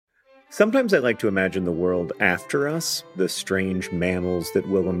Sometimes I like to imagine the world after us, the strange mammals that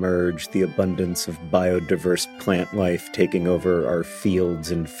will emerge, the abundance of biodiverse plant life taking over our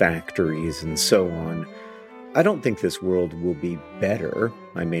fields and factories, and so on. I don't think this world will be better.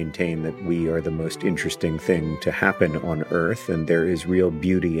 I maintain that we are the most interesting thing to happen on Earth, and there is real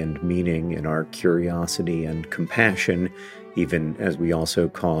beauty and meaning in our curiosity and compassion, even as we also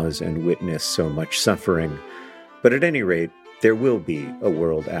cause and witness so much suffering. But at any rate, there will be a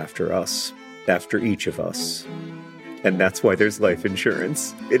world after us, after each of us. And that's why there's life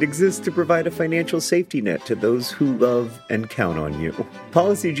insurance. It exists to provide a financial safety net to those who love and count on you.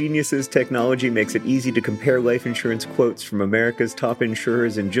 Policy Genius's technology makes it easy to compare life insurance quotes from America's top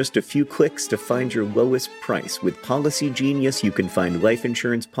insurers in just a few clicks to find your lowest price. With Policy Genius, you can find life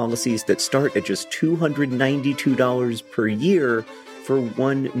insurance policies that start at just $292 per year for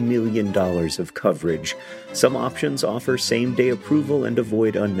 $1 million of coverage. Some options offer same-day approval and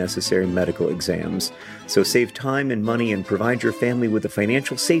avoid unnecessary medical exams. So save time and money and provide your family with a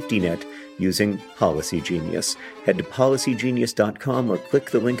financial safety net using Policy Genius. Head to policygenius.com or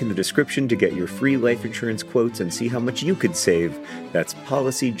click the link in the description to get your free life insurance quotes and see how much you could save. That's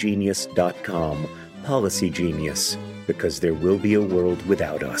policygenius.com. Policy Genius, because there will be a world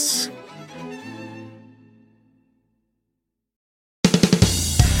without us.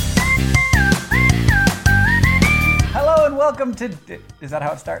 Welcome to... Is that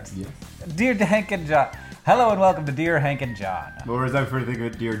how it starts? Yes. Dear Hank and John. Hello and welcome to Dear Hank and John. Or as I've heard think of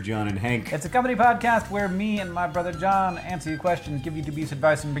it, Dear John and Hank. It's a comedy podcast where me and my brother John answer your questions, give you dubious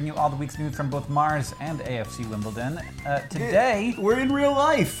advice, and bring you all the week's news from both Mars and AFC Wimbledon. Today... We're in real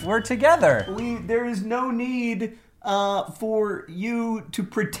life. We're together. There is no need for you to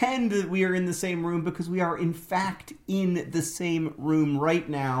pretend that we are in the same room, because we are in fact in the same room right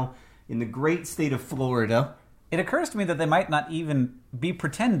now in the great state of Florida. It occurs to me that they might not even be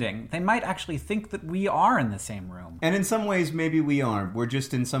pretending. They might actually think that we are in the same room. And in some ways, maybe we are. We're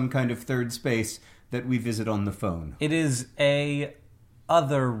just in some kind of third space that we visit on the phone. It is a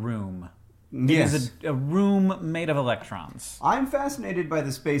other room. Yes. It is a room made of electrons. I'm fascinated by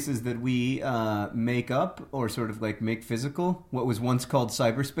the spaces that we make up, or sort of like make physical. What was once called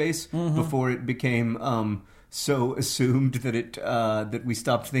cyberspace, before it became so assumed that that we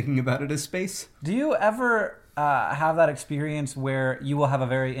stopped thinking about it as space. Do you ever... have that experience where you will have a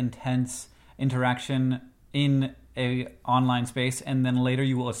very intense interaction in a online space, and then later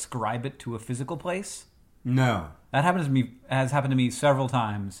you will ascribe it to a physical place? No. That has happened to me several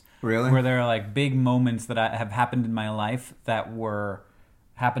times. Really? Where there are like big moments that have happened in my life that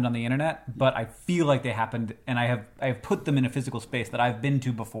happened on the internet, but I feel like they happened, and I have put them in a physical space that I've been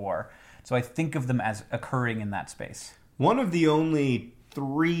to before. So I think of them as occurring in that space. One of the only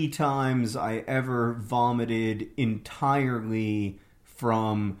 3 times I ever vomited entirely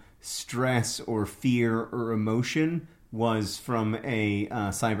from stress or fear or emotion was from a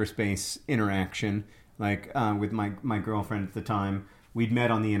cyberspace interaction, like with my girlfriend at the time. We'd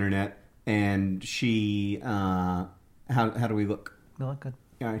met on the internet, and she... how do we look? We look good.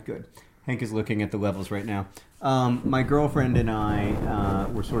 All right, good. Hank is looking at the levels right now. My girlfriend and I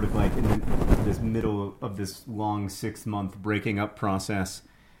were sort of like in this middle of this long 6-month breaking up process,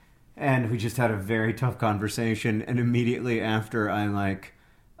 and we just had a very tough conversation. And immediately after,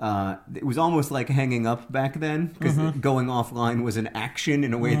 it was almost like hanging up back then, because going offline was an action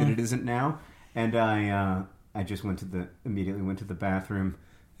in a way that it isn't now. And I just immediately went to the bathroom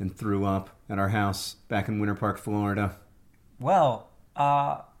and threw up at our house back in Winter Park, Florida. Well,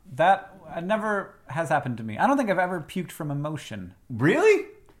 that never has happened to me. I don't think I've ever puked from emotion. Really?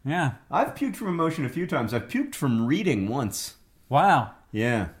 Yeah. I've puked from emotion a few times. I've puked from reading once. Wow.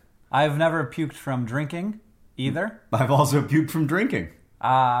 Yeah. I've never puked from drinking either. I've also puked from drinking.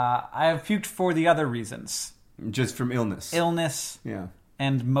 I have puked for the other reasons. Just from illness. Illness. Yeah.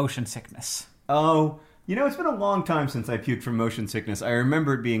 And motion sickness. Oh, it's been a long time since I puked from motion sickness. I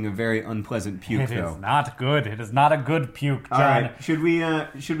remember it being a very unpleasant puke, though. It is not good. It is not a good puke, John. All right. Should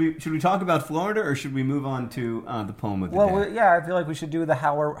we talk about Florida, or should we move on to the poem of the day? Well, yeah, I feel like we should do the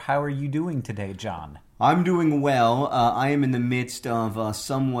how are you doing today, John? I'm doing well. I am in the midst of a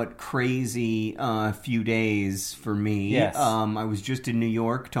somewhat crazy few days for me. Yes. I was just in New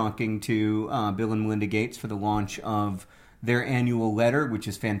York talking to Bill and Melinda Gates for the launch of their annual letter, which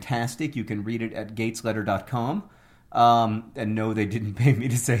is fantastic. You can read it at gatesletter.com. And no, they didn't pay me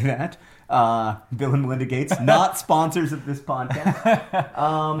to say that. Bill and Melinda Gates, not sponsors of this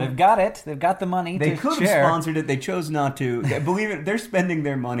podcast. They've got it. They've got the money to share. They could have sponsored it. They chose not to. Believe it, they're spending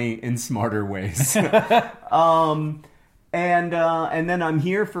their money in smarter ways. And then I'm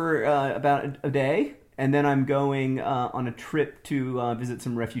here for about a day. and then I'm going on a trip to visit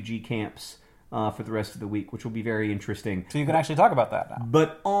some refugee camps for the rest of the week, which will be very interesting. So you can actually talk about that now.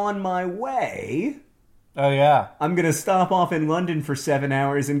 But on my way... Oh, yeah. I'm going to stop off in London for 7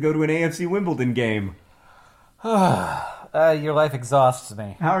 hours and go to an AFC Wimbledon game. Your life exhausts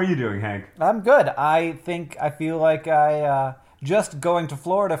me. How are you doing, Hank? I'm good. I feel like just going to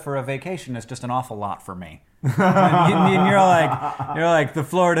Florida for a vacation is just an awful lot for me. and you're like the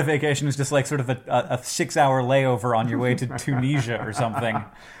Florida vacation is just like sort of a 6-hour layover on your way to Tunisia or something.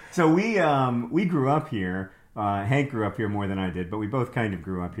 So we grew up here. Hank grew up here more than I did, but we both kind of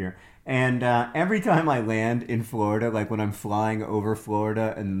grew up here. And every time I land in Florida, like when I'm flying over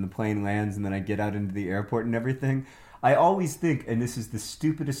Florida and the plane lands and then I get out into the airport and everything, I always think, and this is the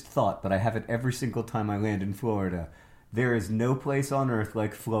stupidest thought, but I have it every single time I land in Florida, there is no place on earth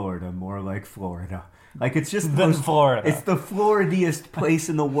like Florida, more like Florida. Like it's just Florida. It's the Floridiest place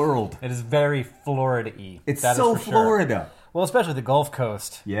in the world. It is very Florida-y. It's that so is for Florida. Sure. Well, especially the Gulf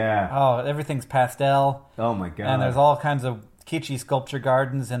Coast. Yeah. Oh, everything's pastel. Oh my God. And there's all kinds of kitschy sculpture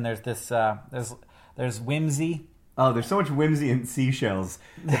gardens, and there's this there's whimsy. Oh, there's so much whimsy and seashells.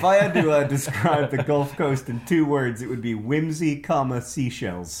 If I had to describe the Gulf Coast in 2 words, it would be whimsy, comma,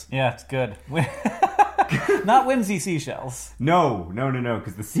 seashells. Yeah, it's good. Not whimsy seashells. No,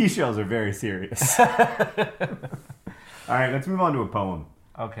 because the seashells are very serious. All right, let's move on to a poem.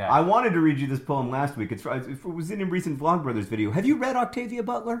 Okay. I wanted to read you this poem last week. It was in a recent Vlogbrothers video. Have you read Octavia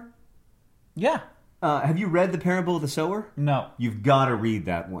Butler? Yeah. Have you read The Parable of the Sower? No. You've got to read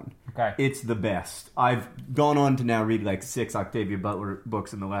that one. Okay. It's the best. I've gone on to now read like 6 Octavia Butler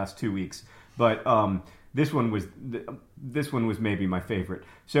books in the last 2 weeks, but this one was maybe my favorite.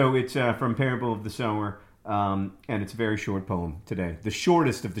 So it's from Parable of the Sower, and it's a very short poem today. The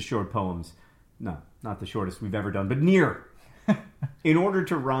shortest of the short poems. No, not the shortest we've ever done, but near. In order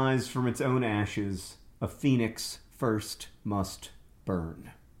to rise from its own ashes, a phoenix first must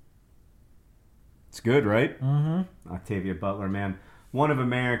burn. It's good, right? Mm-hmm. Octavia Butler, man. One of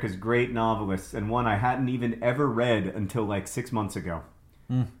America's great novelists, and one I hadn't even ever read until like 6 months ago.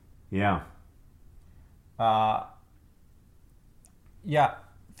 Mm. Yeah. Yeah.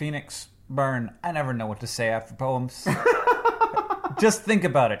 Phoenix, burn. I never know what to say after poems. Just think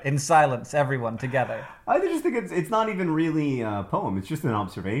about it in silence, everyone together. I just think it's not even really a poem. It's just an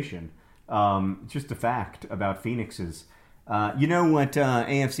observation. It's just a fact about phoenixes. You know what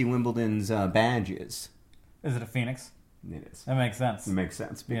AFC Wimbledon's badge is? Is it a phoenix? It is. That makes sense. It makes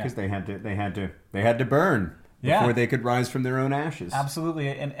sense because they had to burn before they could rise from their own ashes. Absolutely,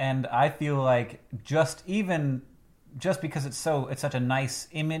 and I feel like just because it's such a nice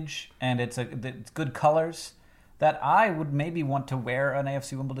image and it's good colors, that I would maybe want to wear an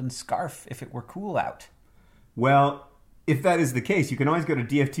AFC Wimbledon scarf if it were cool out. Well, if that is the case, you can always go to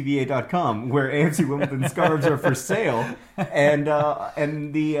dftva.com where AFC Wimbledon scarves are for sale, and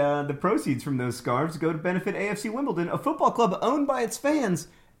the proceeds from those scarves go to benefit AFC Wimbledon, a football club owned by its fans,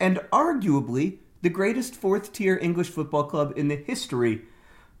 and arguably the greatest 4th-tier English football club in the history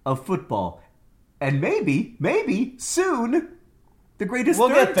of football. And maybe soon, the greatest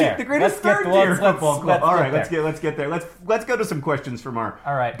third-tier football club. All right, let's get there. Let's go to some questions from our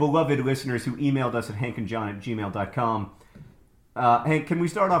beloved listeners who emailed us at hankandjohn@gmail.com. Hank, can we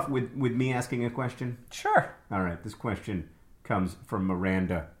start off with me asking a question? Sure. All right, this question comes from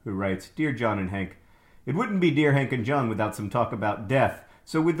Miranda, who writes, Dear John and Hank, it wouldn't be Dear Hank and John without some talk about death.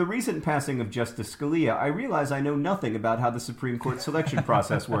 So with the recent passing of Justice Scalia, I realize I know nothing about how the Supreme Court selection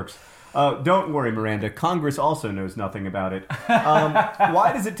process works. Don't worry, Miranda. Congress also knows nothing about it.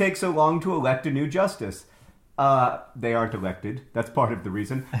 Why does it take so long to elect a new justice? They aren't elected. That's part of the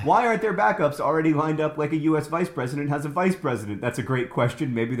reason. Why aren't their backups already lined up like a U.S. vice president has a vice president? That's a great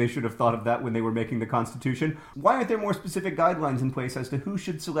question. Maybe they should have thought of that when they were making the Constitution. Why aren't there more specific guidelines in place as to who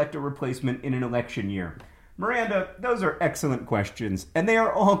should select a replacement in an election year? Miranda, those are excellent questions. And they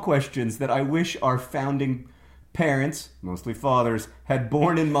are all questions that I wish our founding parents, mostly fathers, had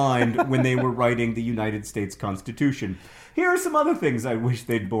borne in mind when they were writing the United States Constitution. Here are some other things I wish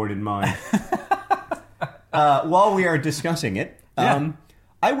they'd borne in mind. While we are discussing it,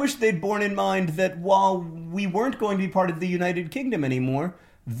 I wish they'd borne in mind that while we weren't going to be part of the United Kingdom anymore,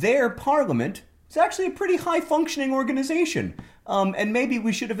 their parliament is actually a pretty high-functioning organization. And maybe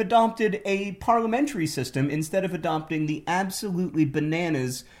we should have adopted a parliamentary system instead of adopting the absolutely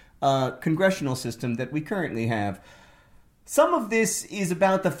bananas congressional system that we currently have. Some of this is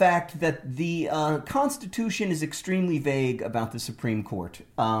about the fact that the Constitution is extremely vague about the Supreme Court.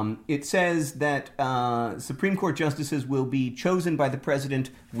 It says that Supreme Court justices will be chosen by the president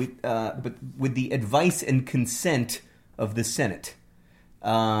with the advice and consent of the Senate.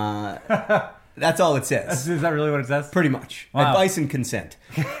 That's all it says. Is that really what it says? Pretty much. Wow. Advice and consent.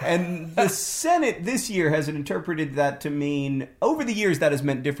 And the Senate this year has interpreted that to mean, over the years that has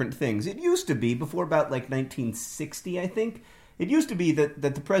meant different things. It used to be, before about like 1960, I think, it used to be that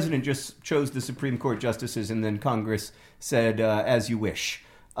the president just chose the Supreme Court justices and then Congress said, as you wish.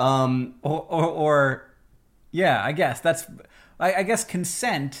 Yeah, I guess. I guess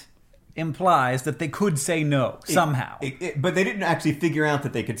consent implies that they could say no somehow. But they didn't actually figure out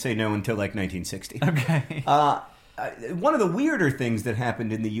that they could say no until like 1960. Okay. One of the weirder things that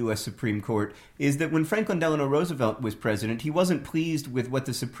happened in the U.S. Supreme Court is that when Franklin Delano Roosevelt was president, he wasn't pleased with what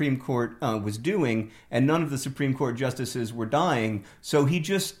the Supreme Court was doing, and none of the Supreme Court justices were dying, so he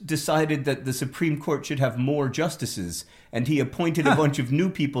just decided that the Supreme Court should have more justices, and he appointed a bunch of new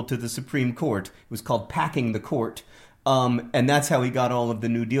people to the Supreme Court. It was called packing the court. And that's how he got all of the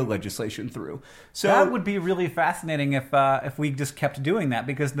New Deal legislation through. So that would be really fascinating if we just kept doing that,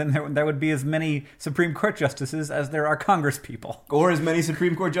 because then there would be as many Supreme Court justices as there are Congress people, or as many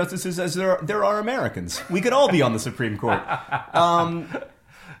Supreme Court justices as there are Americans. We could all be on the Supreme Court.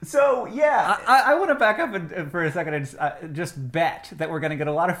 So yeah, I want to back up for a second and just bet that we're going to get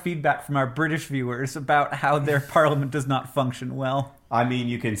a lot of feedback from our British viewers about how their parliament does not function well. I mean,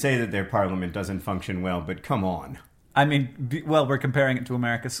 you can say that their parliament doesn't function well, but come on. I mean, we're comparing it to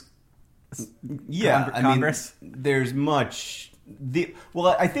America's Congress. I mean, there's much.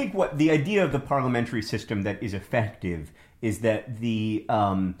 I think what the idea of the parliamentary system that is effective is that the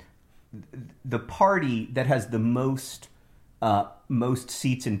party that has the most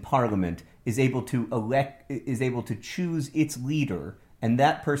seats in Parliament is able to choose its leader, and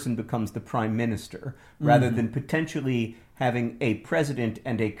that person becomes the prime minister, rather than potentially having a president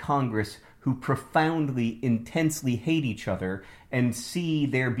and a Congress who profoundly, intensely hate each other and see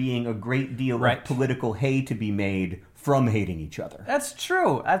there being a great deal of political hay to be made from hating each other. That's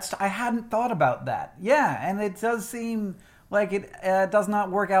true. I hadn't thought about that. Yeah, and it does seem like it does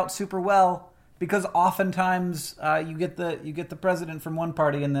not work out super well, because oftentimes you get the president from one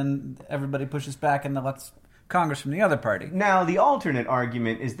party and then everybody pushes back and lets Congress from the other party. Now, the alternate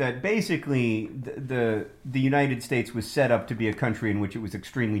argument is that basically the United States was set up to be a country in which it was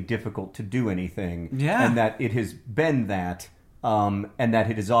extremely difficult to do anything, and that it has been that, and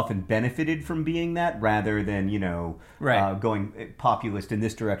that it has often benefited from being that, rather than going populist in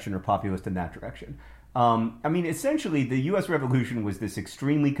this direction or populist in that direction. I mean, essentially, the U.S. Revolution was this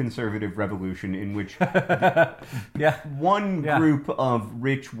extremely conservative revolution in which one group of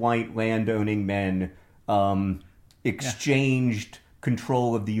rich white landowning men exchanged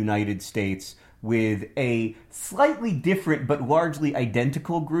control of the United States with a slightly different but largely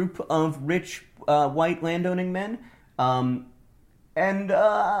identical group of rich white landowning men, and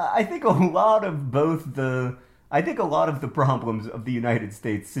I think a lot of the problems of the United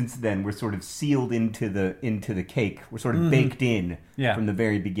States since then were sort of sealed into the cake. Were sort of baked in from the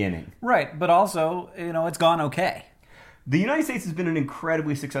very beginning. Right, but also it's gone okay. The United States has been an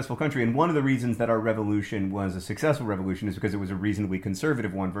incredibly successful country, and one of the reasons that our revolution was a successful revolution is because it was a reasonably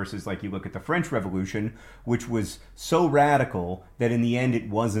conservative one, versus like you look at the French Revolution, which was so radical that in the end it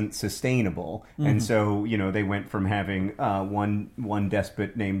wasn't sustainable. And so, they went from having one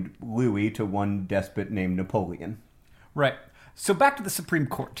despot named Louis to one despot named Napoleon. Right. So back to the Supreme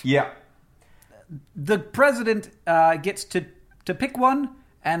Court. Yeah. The president gets to pick one,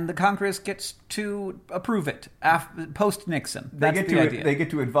 and the Congress gets to approve it post-Nixon. That's the idea. They get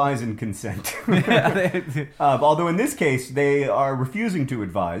to advise and consent. Although in this case, they are refusing to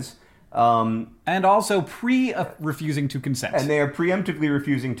advise. And also refusing to consent. And they are preemptively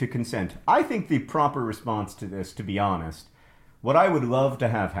refusing to consent. I think the proper response to this, to be honest, what I would love to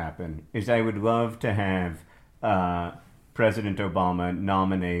have happen is I would love to have President Obama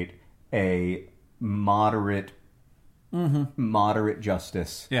nominate a moderate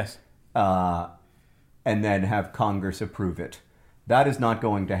justice. Yes. And then have Congress approve it. That is not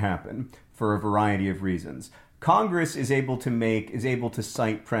going to happen for a variety of reasons. Congress is able to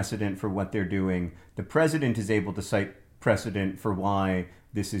cite precedent for what they're doing. The president is able to cite precedent for why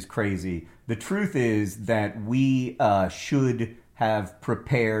this is crazy. The truth is that we should have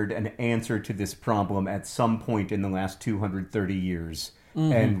prepared an answer to this problem at some point in the last 230 years.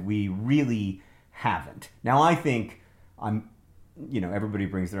 And we really haven't. Now, I think everybody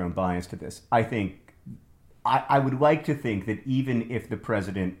brings their own bias to this. I would like to think that even if the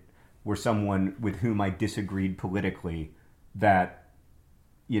president were someone with whom I disagreed politically, that,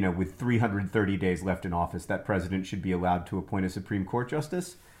 with 330 days left in office, that president should be allowed to appoint a Supreme Court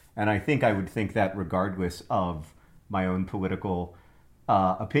justice. And I think I would think that regardless of my own political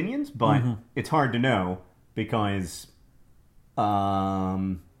opinions, but it's hard to know because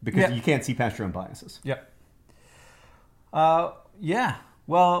because you can't see past your own biases. Yep. Yeah.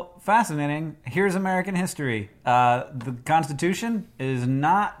 Well, fascinating. Here's American history. The Constitution is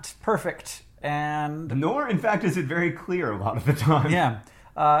not perfect, and nor, in fact, is it very clear a lot of the time. Yeah.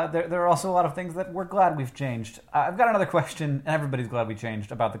 There are also a lot of things that we're glad we've changed. I've got another question, and everybody's glad we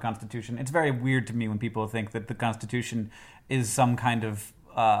changed about the Constitution. It's very weird to me when people think that the Constitution is some kind of,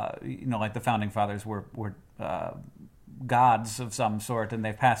 like the Founding Fathers were gods of some sort, and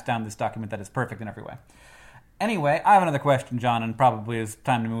they've passed down this document that is perfect in every way. Anyway, I have another question, John, and probably it's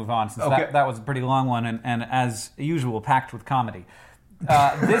time to move on, since that was a pretty long one, and as usual, packed with comedy.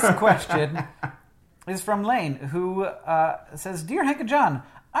 This question is from Lane, who says, Dear Hank and John,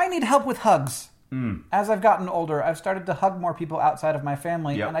 I need help with hugs. As I've gotten older, I've started to hug more people outside of my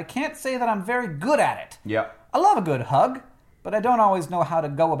family, and I can't say that I'm very good at it. Yep. I love a good hug, but I don't always know how to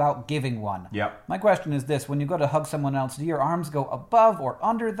go about giving one. Yep. My question is this: when you go to hug someone else, do your arms go above or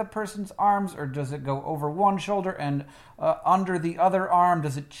under the person's arms, or does it go over one shoulder and under the other arm?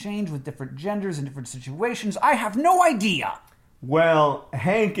 Does it change with different genders in different situations? I have no idea. Well,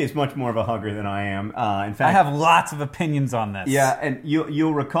 Hank is much more of a hugger than I am. In fact, I have lots of opinions on this. Yeah, and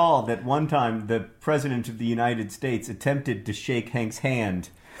you'll recall that one time the President of the United States attempted to shake Hank's hand,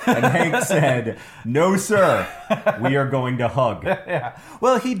 and Hank said, "No, sir, we are going to hug." Yeah.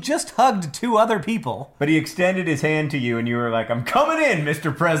 Well, he just hugged 2 other people. But he extended his hand to you, and you were like, "I'm coming in,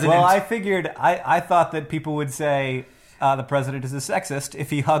 Mr. President." Well, I figured, I thought that people would say the president is a sexist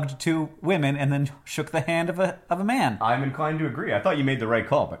if he hugged 2 women and then shook the hand of a man. I'm inclined to agree. I thought you made the right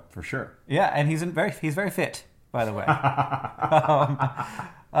call, but for sure. Yeah, and he's very fit, by the way.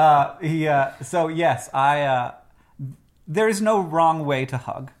 So yes, there is no wrong way to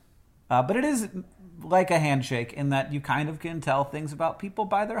hug, but it is like a handshake in that you kind of can tell things about people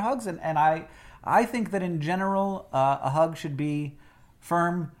by their hugs, and I think that in general a hug should be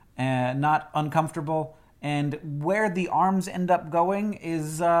firm and not uncomfortable. And where the arms end up going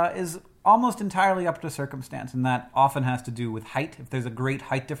is almost entirely up to circumstance, and that often has to do with height. If there's a great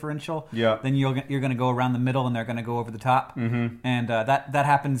height differential, then you're going to go around the middle, and they're going to go over the top, and that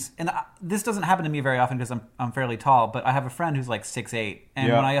happens. And this doesn't happen to me very often because I'm fairly tall, but I have a friend who's like 6'8",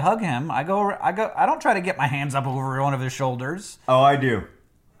 and when I hug him, I don't try to get my hands up over one of his shoulders. Oh, I do.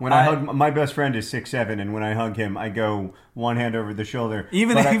 When I hug, my best friend is 6'7", and when I hug him, I go one hand over the shoulder.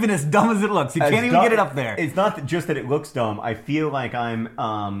 Even as dumb as it looks, you can't even get it up there. It's not just that it looks dumb. I feel like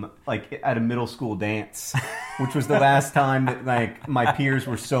I'm like at a middle school dance, which was the last time that like my peers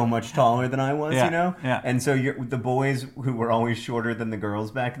were so much taller than I was, you know? Yeah. And so the boys who were always shorter than the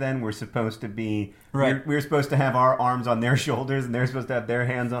girls back then were supposed to be... Right. We were supposed to have our arms on their shoulders, and they're supposed to have their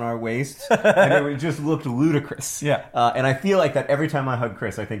hands on our waists. And it just looked ludicrous. Yeah. And I feel like that every time I hug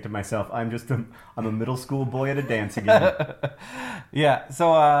Chris, I think to myself, I'm a middle school boy at a dance again. Yeah.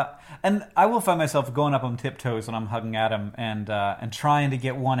 So, and I will find myself going up on tiptoes when I'm hugging Adam and trying to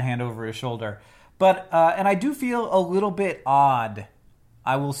get one hand over his shoulder. But and I do feel a little bit odd,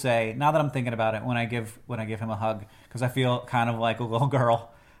 I will say, now that I'm thinking about it, when I give him a hug, because I feel kind of like a little girl.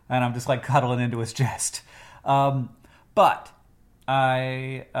 And I'm just like cuddling into his chest. But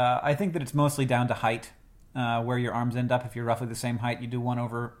I think that it's mostly down to height, where your arms end up. If you're roughly the same height, you do one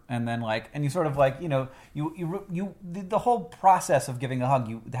over, and then and you sort of the whole process of giving a hug,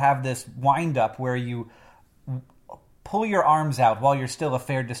 you have this wind up where you pull your arms out while you're still a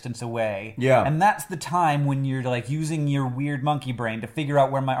fair distance away. Yeah. And that's the time when you're like using your weird monkey brain to figure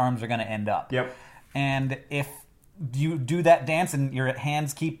out where my arms are going to end up. Yep. And if you do that dance and your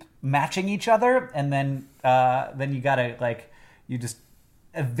hands keep matching each other, and then you gotta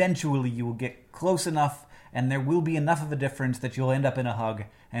eventually you will get close enough, and there will be enough of a difference that you'll end up in a hug,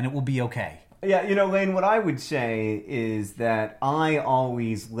 and it will be okay. Yeah, Lane, what I would say is that I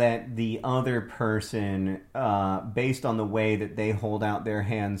always let the other person, based on the way that they hold out their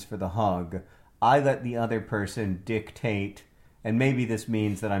hands for the hug, I let the other person dictate, and maybe this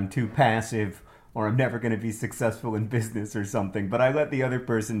means that I'm too passive or I'm never going to be successful in business or something, but I let the other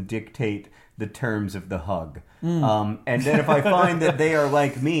person dictate the terms of the hug. And then if I find that they are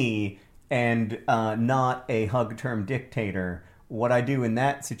like me and not a hug term dictator, what I do in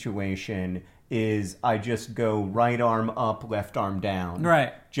that situation is I just go right arm up, left arm down.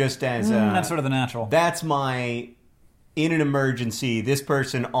 Right. Just as... that's sort of the natural. That's my... In an emergency, this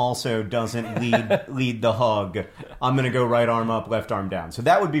person also doesn't lead the hug. I'm going to go right arm up, left arm down. So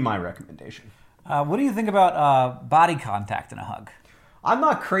that would be my recommendation. What do you think about body contact in a hug? I'm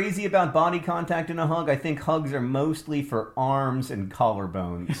not crazy about body contact in a hug. I think hugs are mostly for arms and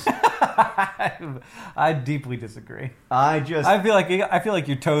collarbones. I deeply disagree. I feel like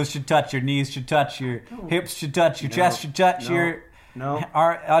your toes should touch, your knees should touch, your hips should touch, your chest should touch, No.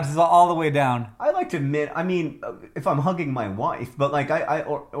 This is all the way down. I like to if I'm hugging my wife, but like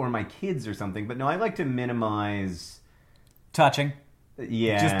or my kids or something, but no, I like to minimize touching.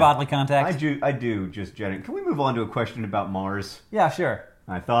 Yeah. Just bodily contact. I do just Can we move on to a question about Mars? Yeah, sure.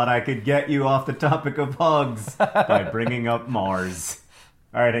 I thought I could get you off the topic of hugs by bringing up Mars.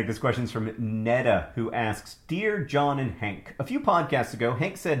 All right, Hank, this question's from Netta, who asks, Dear John and Hank, a few podcasts ago,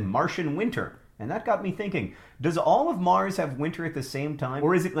 Hank said Martian winter, and that got me thinking, does all of Mars have winter at the same time,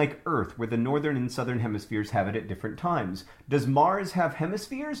 or is it like Earth, where the northern and southern hemispheres have it at different times? Does Mars have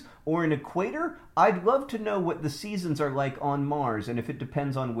hemispheres, or an equator? I'd love to know what the seasons are like on Mars, and if it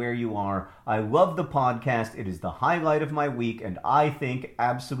depends on where you are. I love the podcast. It is the highlight of my week, and I think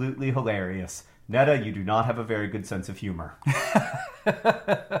absolutely hilarious. Netta, you do not have a very good sense of humor.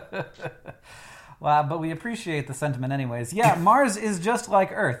 Well, but we appreciate the sentiment anyways. Yeah, Mars is just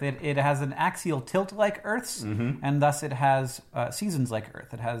like Earth. It has an axial tilt like Earth's, and thus it has seasons like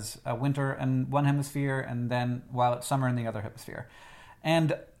Earth. It has winter in one hemisphere, and then while it's summer in the other hemisphere.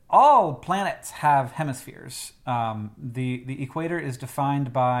 And all planets have hemispheres. The equator is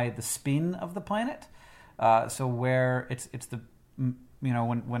defined by the spin of the planet. So where it's the,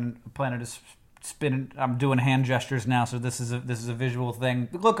 when a planet is spin. I'm doing hand gestures now, so this is a visual thing.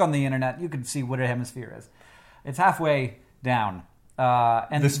 Look on the internet; you can see what a hemisphere is. It's halfway down,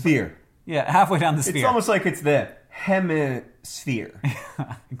 and the sphere. Yeah, halfway down the sphere. It's almost like it's the hemisphere.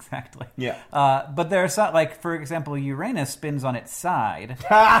 Exactly. Yeah. But there's some, like, for example, Uranus spins on its side,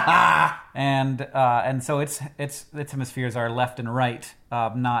 and so its hemispheres are left and right,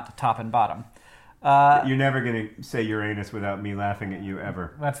 not top and bottom. You're never going to say Uranus without me laughing at you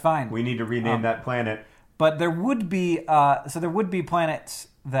ever. That's fine. We need to rename that planet. But there would be planets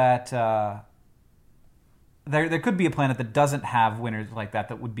that there could be a planet that doesn't have winters like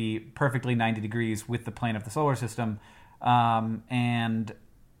that would be perfectly 90 degrees with the plane of the solar system, and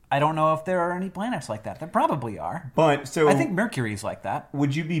I don't know if there are any planets like that. There probably are. But so I think Mercury's like that.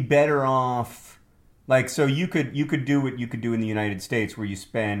 Would you be better off? Like, so you could do what you could do in the United States, where you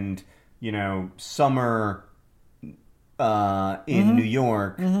spend, summer in New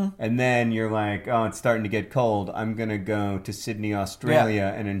York, and then you're like, oh, it's starting to get cold. I'm going to go to Sydney,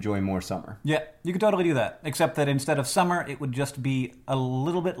 Australia, and enjoy more summer. Yeah, you could totally do that, except that instead of summer, it would just be a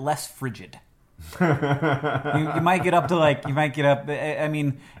little bit less frigid. you might get up, I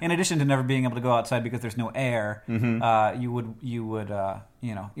mean, in addition to never being able to go outside because there's no air, you would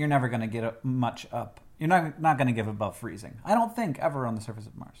you're never going to get much up. You're not going to give above freezing. I don't think ever on the surface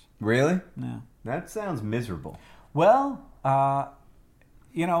of Mars. Really? No. That sounds miserable. Well, I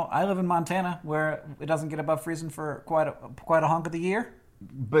live in Montana where it doesn't get above freezing for quite a hunk of the year.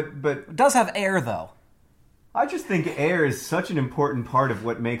 But it does have air, though. I just think air is such an important part of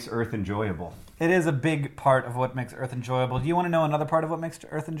what makes Earth enjoyable. It is a big part of what makes Earth enjoyable. Do you want to know another part of what makes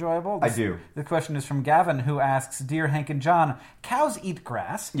Earth enjoyable? I do. The question is from Gavin, who asks, Dear Hank and John, cows eat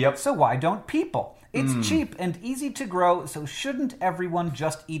grass, Yep. So why don't people? It's cheap and easy to grow, so shouldn't everyone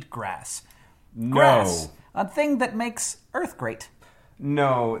just eat grass? No. Grass, a thing that makes Earth great.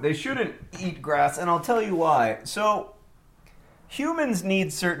 No, they shouldn't eat grass, and I'll tell you why. So, humans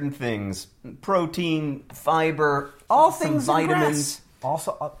need certain things. Protein, fiber, All some things vitamins. in grass.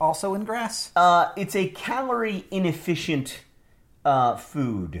 Also in grass? It's a calorie inefficient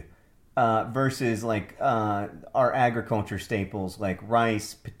food versus like our agriculture staples like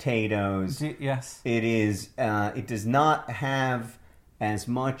rice, potatoes. Yes. It is. It does not have as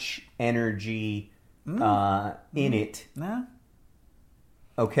much energy in it. No.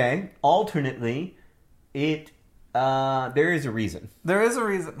 Okay. Alternately, there is a reason. There is a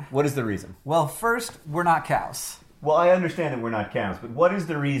reason. What is the reason? Well, first, we're not cows. Well, I understand that we're not cows, but what is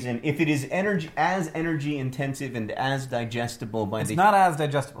the reason if it is energy intensive and as digestible by It's not as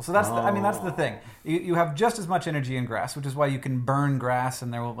digestible. So that's that's the thing. You have just as much energy in grass, which is why you can burn grass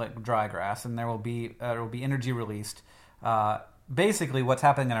and there will dry grass and there will be energy released. Basically, what's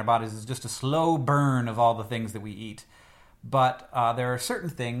happening in our bodies is just a slow burn of all the things that we eat. But there are certain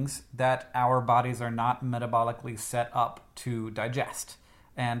things that our bodies are not metabolically set up to digest.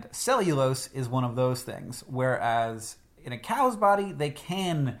 And cellulose is one of those things, whereas in a cow's body, they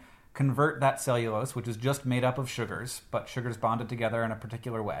can convert that cellulose, which is just made up of sugars, but sugars bonded together in a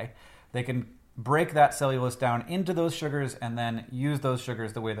particular way. They can break that cellulose down into those sugars and then use those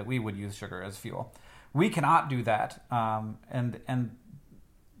sugars the way that we would use sugar as fuel. We cannot do that, and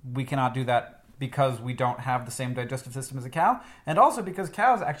we cannot do that because we don't have the same digestive system as a cow, and also because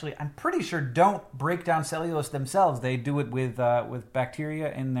cows actually, I'm pretty sure, don't break down cellulose themselves. They do it with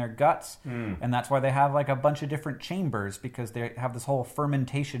bacteria in their guts, and that's why they have like a bunch of different chambers, because they have this whole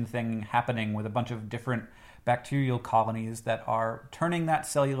fermentation thing happening with a bunch of different bacterial colonies that are turning that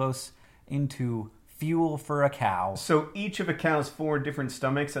cellulose into fuel for a cow. So each of a cow's 4 different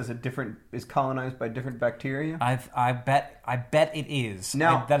stomachs is colonized by different bacteria? I bet it is.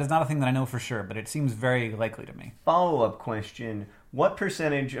 Now, that is not a thing that I know for sure, but it seems very likely to me. Follow-up question. What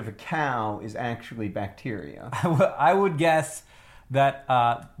percentage of a cow is actually bacteria? I would guess that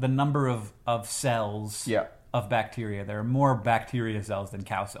the number of cells of bacteria, there are more bacteria cells than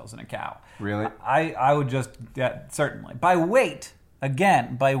cow cells in a cow. Really? I would just, certainly. By weight,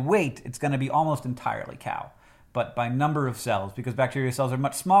 it's going to be almost entirely cow. But by number of cells, because bacteria cells are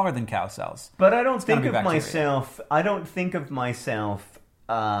much smaller than cow cells. But I don't think of myself,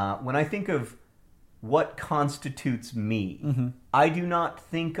 when I think of what constitutes me, I do not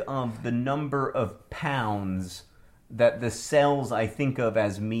think of the number of pounds that the cells I think of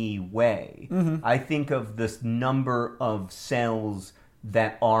as me weigh. I think of this number of cells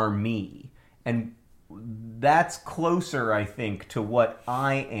that are me. And that's closer, I think, to what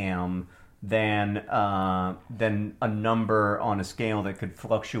I am than a number on a scale that could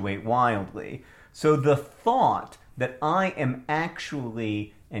fluctuate wildly. So the thought that I am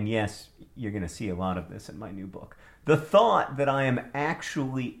actually, and yes, you're going to see a lot of this in my new book, the thought that I am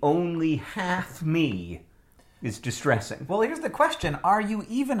actually only half me is distressing. Well, here's the question. Are you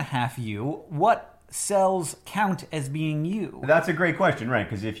even half you? What cells count as being you? That's a great question, right?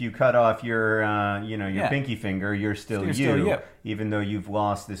 Because if you cut off your pinky finger, you're still you, even though you've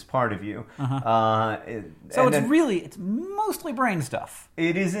lost this part of you. So it's mostly brain stuff.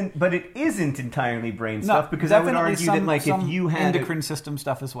 It isn't, but it isn't entirely brain stuff, because I would argue that, like, if you had endocrine system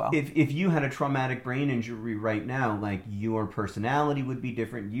stuff as well. If you had a traumatic brain injury right now, like, your personality would be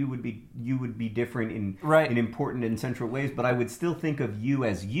different. You would be different in important and central ways. But I would still think of you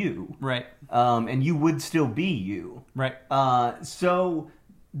as you, right? And you would still be you, right? So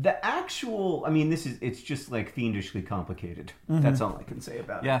the actual, it's just like fiendishly complicated. That's all I can say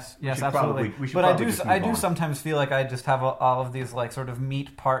about it. Yes, absolutely. But I do sometimes feel like I just have all of these, like, sort of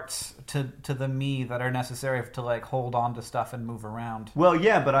meat parts to the me that are necessary to, like, hold on to stuff and move around. Well,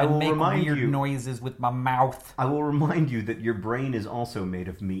 yeah, but I will remind you, make weird noises with my mouth. I will remind you that your brain is also made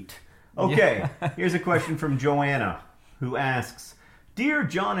of meat. Okay, here's a question from Joanna, who asks, Dear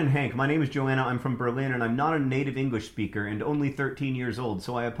John and Hank, my name is Joanna. I'm from Berlin, and I'm not a native English speaker and only 13 years old,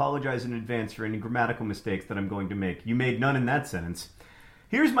 so I apologize in advance for any grammatical mistakes that I'm going to make. You made none in that sentence.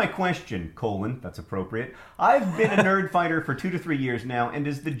 Here's my question, that's appropriate. I've been a nerd fighter for 2 to 3 years now, and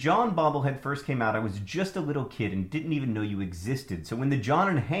as the John bobblehead first came out, I was just a little kid and didn't even know you existed. So when the John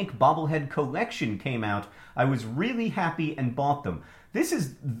and Hank bobblehead collection came out, I was really happy and bought them. This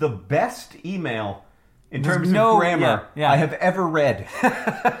is the best email in terms of grammar I have ever read.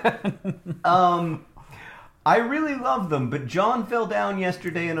 I really love them, but John fell down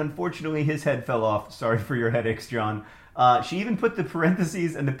yesterday and unfortunately his head fell off. Sorry for your headaches, John. She even put the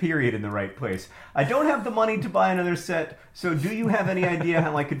parentheses and the period in the right place. I don't have the money to buy another set, so do you have any idea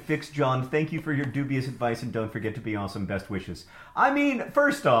how I could fix John? Thank you for your dubious advice and don't forget to be awesome. Best wishes.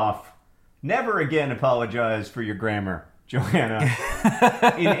 First off, never again apologize for your grammar, Joanna,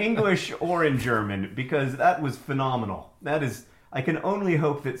 in English or in German, because that was phenomenal. I can only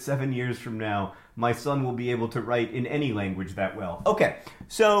hope that 7 years from now, my son will be able to write in any language that well. Okay,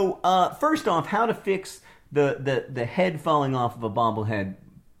 so first off, how to fix the head falling off of a bobblehead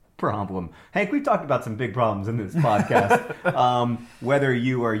problem. Hank, we've talked about some big problems in this podcast. Whether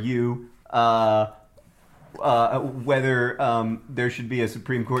you are you, whether there should be a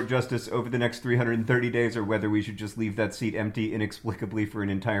Supreme Court justice over the next 330 days, or whether we should just leave that seat empty inexplicably for an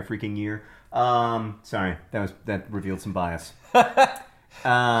entire freaking year. Sorry, that revealed some bias.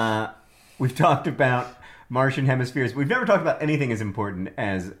 We've talked about Martian hemispheres. We've never talked about anything as important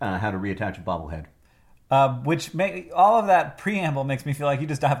as how to reattach a bobblehead. All of that preamble makes me feel like you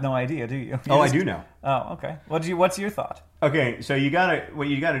just have no idea, do you? I do know. Oh, okay. What's your thought? Okay, so what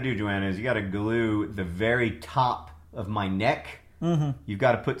you gotta do, Joanna, is you gotta glue the very top of my neck. Mm-hmm. You've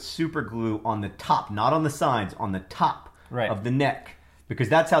got to put super glue on the top, not on the sides, on the top of the neck, because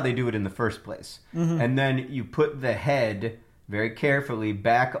that's how they do it in the first place. Mm-hmm. And then you put the head very carefully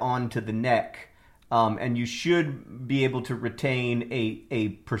back onto the neck. And you should be able to retain a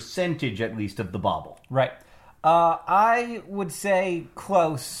percentage, at least, of the bobble. Right. I would say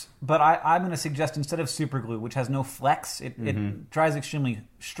close, but I'm going to suggest instead of super glue, which has no flex, it dries extremely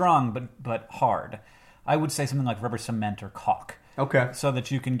strong but hard. I would say something like rubber cement or caulk. Okay. So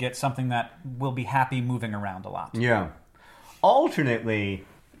that you can get something that will be happy moving around a lot. Yeah. Alternately,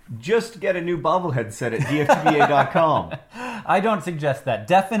 just get a new bobblehead set at dftba.com. I don't suggest that.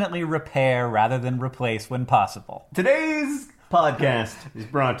 Definitely repair rather than replace when possible. Today's podcast is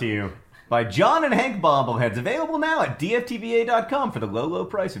brought to you by John and Hank bobbleheads, available now at dftba.com for the low, low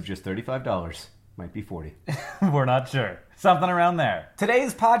price of just $35. Might be 40. We're not sure. Something around there.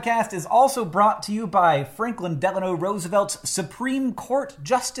 Today's podcast is also brought to you by Franklin Delano Roosevelt's Supreme Court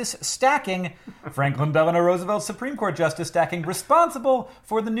Justice Stacking. Franklin Delano Roosevelt's Supreme Court Justice Stacking, responsible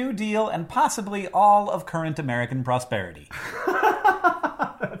for the New Deal and possibly all of current American prosperity.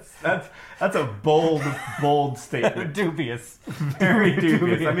 That's a bold statement. Dubious. Very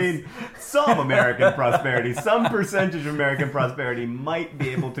dubious. I mean, some American prosperity, some percentage of American prosperity might be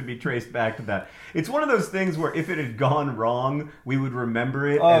able to be traced back to that. It's one of those things where if it had gone wrong, we would remember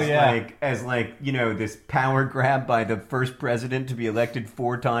it as this power grab by the first president to be elected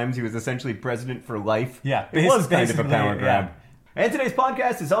 4 times. He was essentially president for life. Yeah. It was kind of a power grab. Yeah. And today's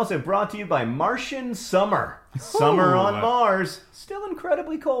podcast is also brought to you by Martian Summer. Summer on Mars, still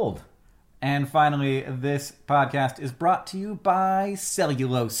incredibly cold. And finally, this podcast is brought to you by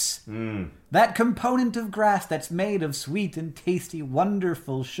cellulose. That component of grass that's made of sweet and tasty,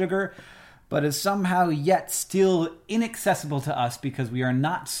 wonderful sugar, but is somehow yet still inaccessible to us because we are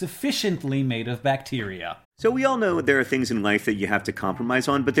not sufficiently made of bacteria. So we all know there are things in life that you have to compromise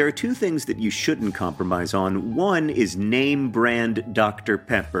on, but there are 2 things that you shouldn't compromise on. One is name brand Dr.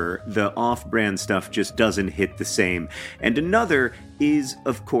 Pepper. The off-brand stuff just doesn't hit the same. And another is,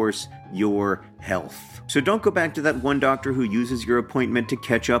 of course, your health. So don't go back to that one doctor who uses your appointment to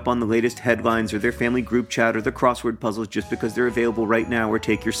catch up on the latest headlines or their family group chat or the crossword puzzles just because they're available right now, or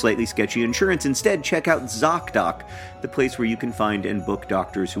take your slightly sketchy insurance. Instead, check out ZocDoc, the place where you can find and book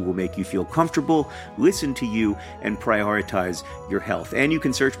doctors who will make you feel comfortable, listen to you, and prioritize your health. And you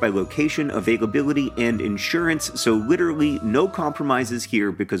can search by location, availability, and insurance, so literally no compromises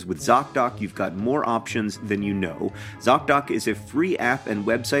here, because with ZocDoc you've got more options than you know. ZocDoc is a free app and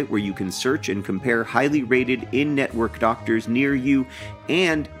website where you can search and compare highly rated in-network doctors near you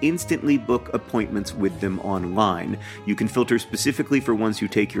and instantly book appointments with them online. You can filter specifically for ones who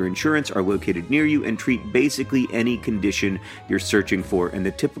take your insurance, are located near you, and treat basically any condition you're searching for. And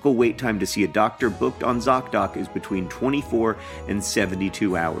the typical wait time to see a doctor booked on ZocDoc is between 24 and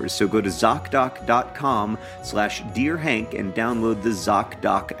 72 hours. So go to ZocDoc.com/DearHank and download the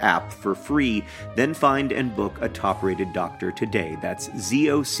ZocDoc app for free. Then find and book a top-rated doctor today. That's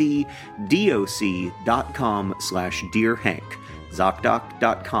ZocDoc.com/DearHank.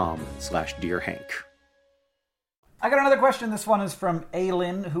 ZocDoc.com/DearHank. I got another question. This one is from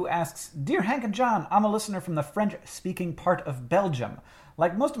Aylin, who asks, Dear Hank and John, I'm a listener from the French-speaking part of Belgium.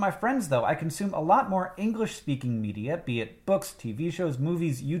 Like most of my friends, though, I consume a lot more English-speaking media, be it books, TV shows,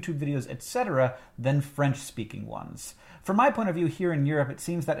 movies, YouTube videos, etc., than French-speaking ones. From my point of view here in Europe, it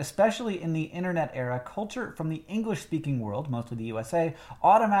seems that especially in the internet era, culture from the English-speaking world, mostly the USA,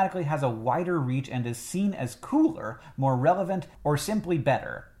 automatically has a wider reach and is seen as cooler, more relevant, or simply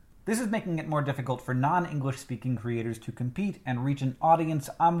better. This is making it more difficult for non-English-speaking creators to compete and reach an audience.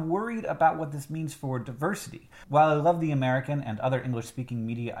 I'm worried about what this means for diversity. While I love the American and other English-speaking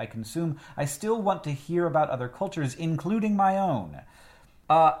media I consume, I still want to hear about other cultures, including my own.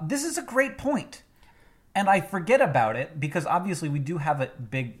 This is a great point. And I forget about it because obviously we do have a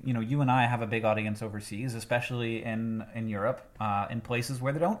big, you and I have a big audience overseas, especially in Europe, in places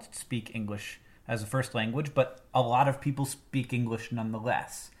where they don't speak English as a first language, but a lot of people speak English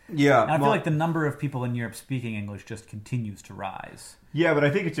nonetheless. Yeah. And I feel like the number of people in Europe speaking English just continues to rise. Yeah, but I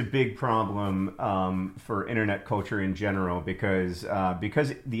think it's a big problem for internet culture in general because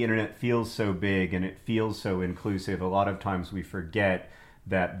the internet feels so big and it feels so inclusive. A lot of times we forget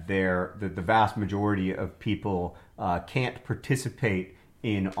that the vast majority of people can't participate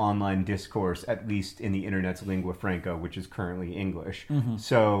in online discourse, at least in the internet's lingua franca, which is currently English. Mm-hmm.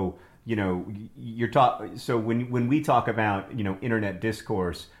 So, so when we talk about, internet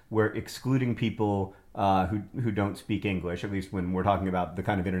discourse, we're excluding people who don't speak English, at least when we're talking about the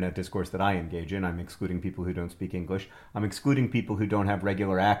kind of internet discourse that I engage in. I'm excluding people who don't speak English. I'm excluding people who don't have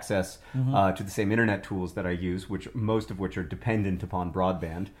regular access to the same internet tools that I use, most of which are dependent upon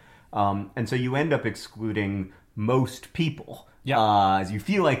broadband. And so you end up excluding most people. As you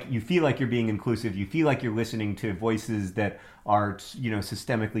feel like you're being inclusive, you feel like you're listening to voices that are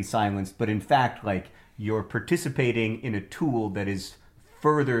systemically silenced, but in fact, like, you're participating in a tool that is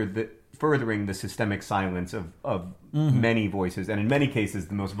furthering the systemic silence of many voices, and in many cases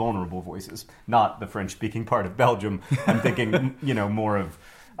the most vulnerable voices, not the French-speaking part of Belgium. I'm thinking more of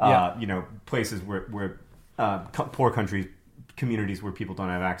places where poor countries, communities where people don't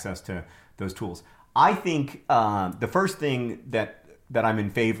have access to those tools. I think the first thing that I'm in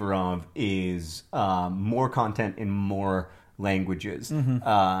favor of is more content in more languages.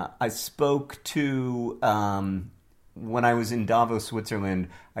 I spoke to when I was in Davos, Switzerland,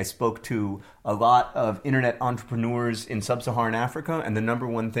 I spoke to a lot of internet entrepreneurs in sub-Saharan Africa, and the number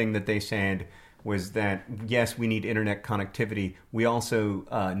one thing that they said was that, yes, we need internet connectivity. We also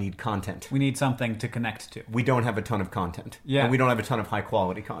need content. We need something to connect to. We don't have a ton of content. Yeah. And we don't have a ton of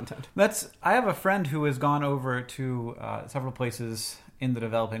high-quality content. I have a friend who has gone over to several places in the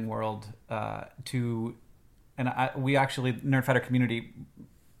developing world we actually, Nerdfighter community,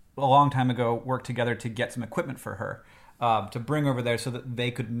 a long time ago, worked together to get some equipment for her to bring over there so that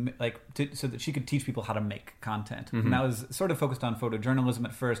they could so that she could teach people how to make content. Mm-hmm. And that was sort of focused on photojournalism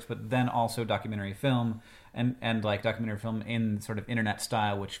at first, but then also documentary film and like documentary film in sort of internet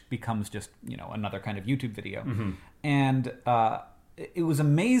style, which becomes just another kind of YouTube video. Mm-hmm. And it was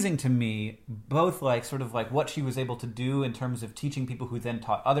amazing to me, both like sort of like what she was able to do in terms of teaching people who then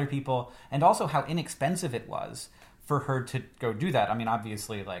taught other people, and also how inexpensive it was for her to go do that. I mean,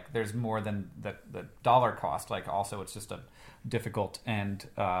 obviously, like there's more than the dollar cost. Like also, it's just a difficult and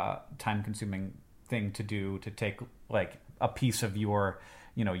time-consuming thing to do, to take like a piece of your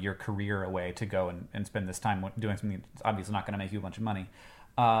career away to go and spend this time doing something that's obviously not going to make you a bunch of money.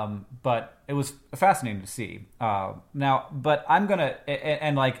 But it was fascinating to see. But I'm gonna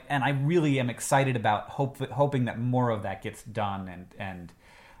and I really am excited about hoping that more of that gets done, and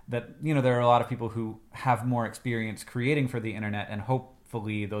that there are a lot of people who have more experience creating for the internet, and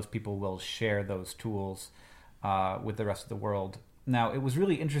hopefully those people will share those tools with the rest of the world. Now, it was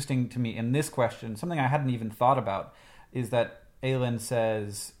really interesting to me in this question, something I hadn't even thought about, is that Aylin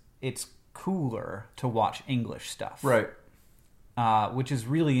says it's cooler to watch English stuff, right? Which is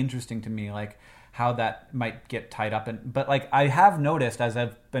really interesting to me, like how that might get tied up in. But like I have noticed as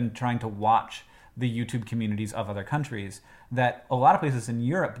I've been trying to watch the YouTube communities of other countries that a lot of places in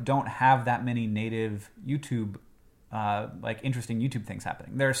Europe don't have that many native YouTube, like interesting YouTube things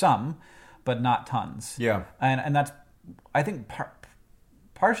happening. There are some, but not tons. Yeah, and that's I think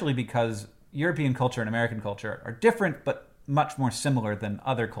partially because European culture and American culture are different, but much more similar than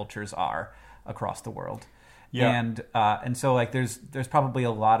other cultures are across the world. Yeah. And so like there's probably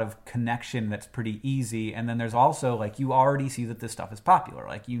a lot of connection that's pretty easy, and then there's also like you already see that this stuff is popular.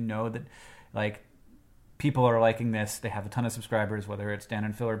 Like that like people are liking this. They have a ton of subscribers, whether it's Dan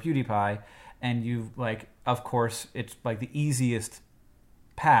and Phil or PewDiePie, and you like of course it's like the easiest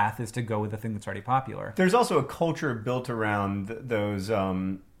path is to go with the thing that's already popular. There's also a culture built around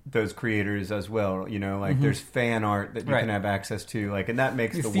those creators as well, like there's fan art that you can have access to, like, and that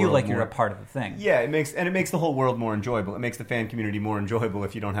makes you the feel world like more, you're a part of the thing. Yeah, it makes the whole world more enjoyable. It makes the fan community more enjoyable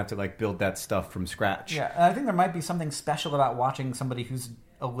if you don't have to like build that stuff from scratch. Yeah, and I think there might be something special about watching somebody who's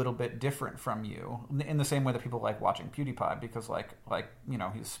a little bit different from you, in the same way that people like watching PewDiePie, because like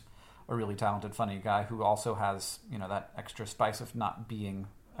he's a really talented, funny guy who also has that extra spice of not being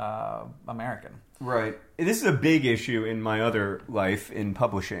American. Right. This is a big issue in my other life in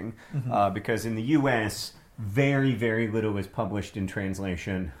publishing, because in the U.S., very, very little is published in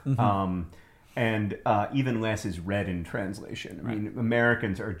translation, and even less is read in translation. I mean,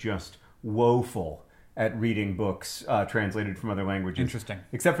 Americans are just woeful at reading books translated from other languages. Interesting.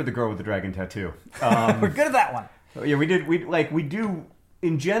 Except for The Girl with the Dragon Tattoo. We're good at that one. Yeah, we do.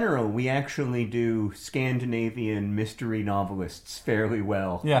 In general, we actually do Scandinavian mystery novelists fairly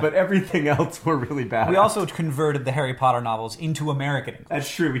well. Yeah. But everything else we're really bad at. We also converted the Harry Potter novels into American English. That's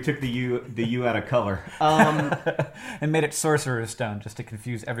true. We took the U out of color. And made it Sorcerer's Stone just to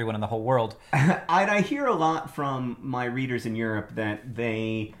confuse everyone in the whole world. I hear a lot from my readers in Europe that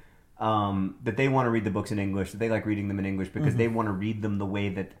they want to read the books in English, that they like reading them in English because they want to read them the way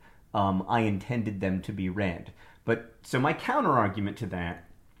that I intended them to be read. But so my counter argument to that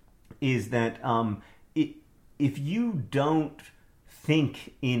is that if you don't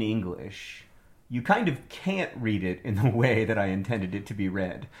think in English, you kind of can't read it in the way that I intended it to be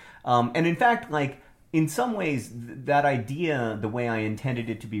read. And in fact, like in some ways, that idea, the way I intended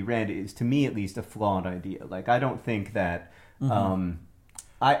it to be read, is to me at least a flawed idea. Like I don't think that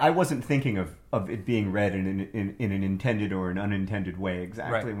I wasn't thinking of it being read in an intended or an unintended way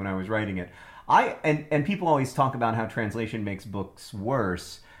exactly when I was writing it. And people always talk about how translation makes books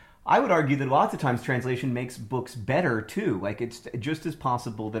worse. I would argue that lots of times translation makes books better too. Like it's just as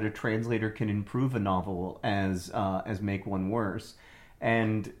possible that a translator can improve a novel as make one worse.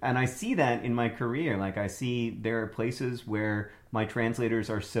 And I see that in my career. Like I see there are places where my translators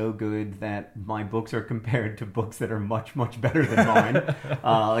are so good that my books are compared to books that are much, much better than mine.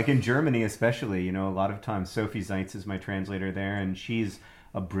 Like in Germany especially, a lot of times Sophie Zeitz is my translator there, and she's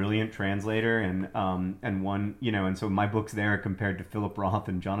a brilliant translator, and one, and so my book's there compared to Philip Roth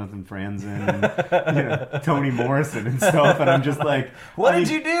and Jonathan Franzen and Toni Morrison and stuff, and I'm just like, what did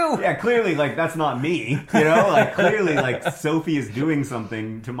you do? Yeah, clearly, like, that's not me, like, clearly, like, Sophie is doing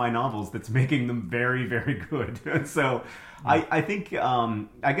something to my novels that's making them very, very good. So I think,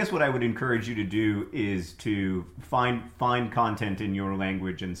 I guess what I would encourage you to do is to find content in your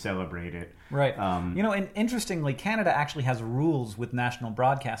language and celebrate it. Right. And interestingly, Canada actually has rules with national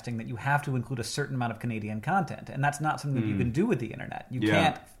broadcasting that you have to include a certain amount of Canadian content, and that's not something that you can do with the internet. You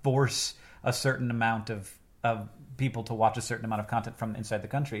can't force a certain amount of people to watch a certain amount of content from inside the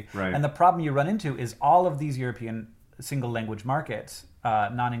country. Right. And the problem you run into is all of these European single language markets,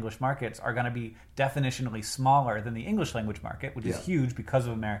 non-English markets, are going to be definitionally smaller than the English language market, which is huge because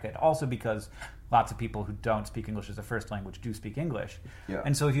of America, and also because lots of people who don't speak English as a first language do speak English. Yeah.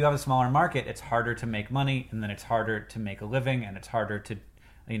 And so if you have a smaller market, it's harder to make money, and then it's harder to make a living, and it's harder to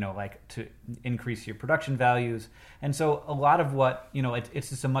to increase your production values. And so a lot of what, it's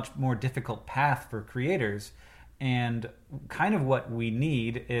just a much more difficult path for creators, and kind of what we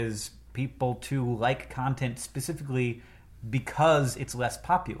need is people to like content specifically because it's less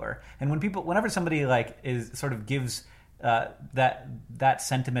popular. And whenever somebody gives that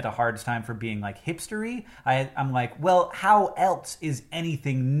sentiment a hard time for being like hipstery, I'm like, well, how else is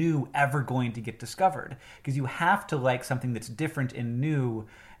anything new ever going to get discovered? Because you have to like something that's different and new,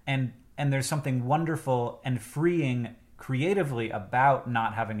 and there's something wonderful and freeing creatively about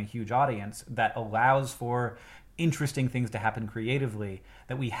not having a huge audience that allows for interesting things to happen creatively,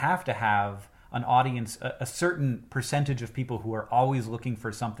 that we have to have an audience, a certain percentage of people who are always looking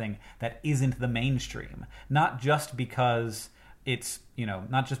for something that isn't the mainstream, not just because it's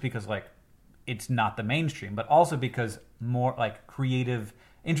like it's not the mainstream, but also because more like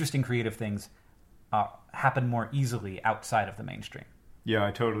interesting creative things happen more easily outside of the mainstream. Yeah,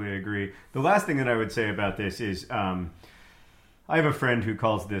 I totally agree. The last thing that I would say about this is I have a friend who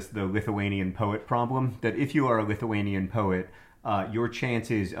calls this the Lithuanian poet problem, that if you are a Lithuanian poet, your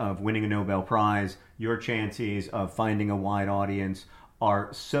chances of winning a Nobel Prize, your chances of finding a wide audience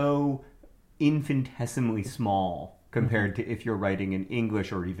are so infinitesimally small compared to if you're writing in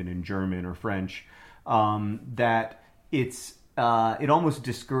English or even in German or French, that it almost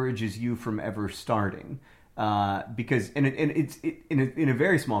discourages you from ever starting. Because it's in a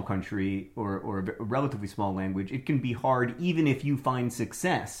very small country or a relatively small language, it can be hard even if you find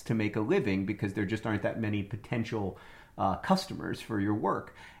success to make a living, because there just aren't that many potential customers for your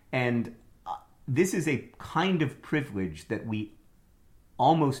work. And this is a kind of privilege that we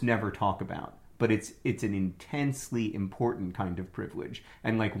almost never talk about, but it's an intensely important kind of privilege,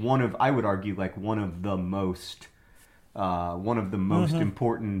 and like I would argue like one of the most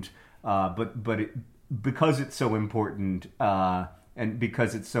important, because it's so important, and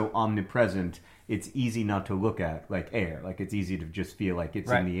because it's so omnipresent, it's easy not to look at, like air. Like, it's easy to just feel like it's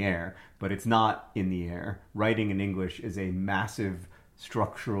in the air, but it's not in the air. Writing in English is a massive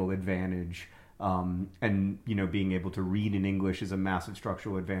structural advantage, and being able to read in English is a massive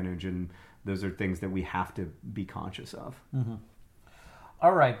structural advantage, and those are things that we have to be conscious of. Mm-hmm.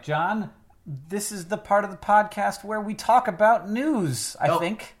 All right, John, this is the part of the podcast where we talk about news, I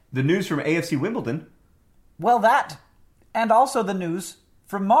think. The news from AFC Wimbledon. Well, that, and also the news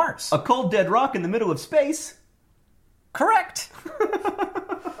from Mars. A cold, dead rock in the middle of space. Correct.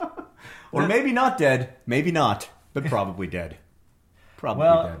 Or maybe not dead, maybe not, but probably dead. Probably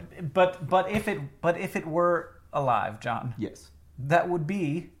dead. But if it were alive, John. Yes. That would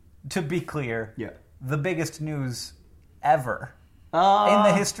be, to be clear, the biggest news ever in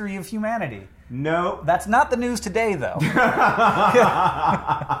the history of humanity. No. That's not the news today, though.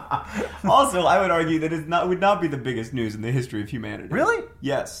 Also, I would argue that it would not be the biggest news in the history of humanity. Really?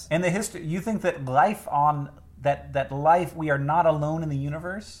 Yes. In the history, you think that life we are not alone in the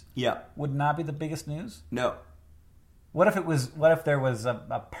universe? Yeah. Would not be the biggest news? No. What if there was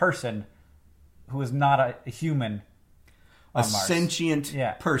a person who was not a human on Mars? Sentient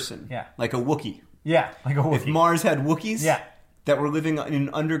person. Yeah. Like a Wookiee. Yeah, like a Wookiee. If Mars had Wookiees? Yeah. That were living in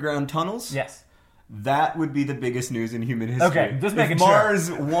underground tunnels? Yes. That would be the biggest news in human history. Okay, just making sure. If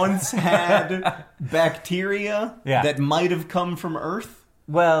Mars once had bacteria that might have come from Earth?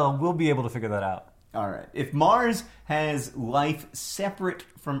 Well, we'll be able to figure that out. All right. If Mars has life separate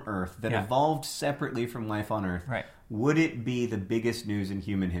from Earth, that evolved separately from life on Earth, would it be the biggest news in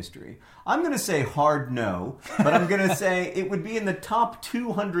human history? I'm going to say hard no, but I'm going to say it would be in the top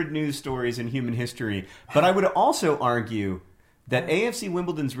 200 news stories in human history. But I would also argue that AFC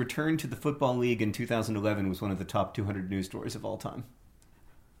Wimbledon's return to the Football League in 2011 was one of the top 200 news stories of all time.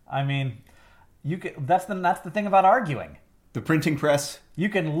 I mean, that's the thing about arguing. The printing press. You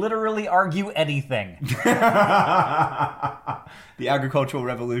can literally argue anything. The agricultural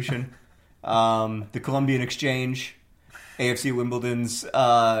revolution. The Columbian Exchange. AFC Wimbledon's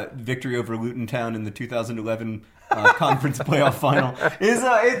victory over Luton Town in the 2011 conference playoff final.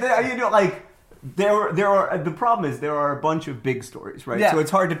 The problem is there are a bunch of big stories, right? Yeah. So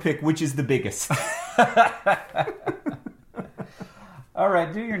it's hard to pick which is the biggest. All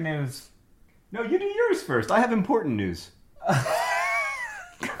right, do your news. No, you do yours first. I have important news.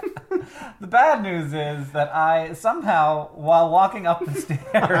 The bad news is that I somehow, while walking up the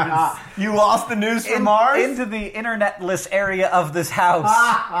stairs... You lost the news from Mars? Into the internetless area of this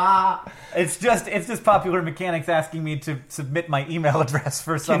house. It's just Popular Mechanics asking me to submit my email address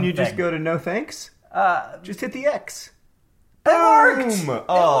for something. Can you just go to no thanks? Just hit the X. It worked! Boom! It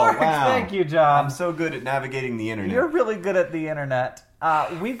Oh, worked. wow. Thank you, John. I'm so good at navigating the internet. You're really good at the internet.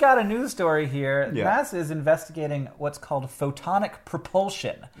 We've got a news story here. Yeah. NASA is investigating what's called photonic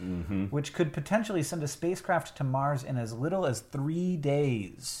propulsion, which could potentially send a spacecraft to Mars in as little as 3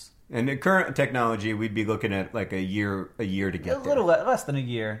 days. And the current technology, we'd be looking at like a year to get there. A little less than a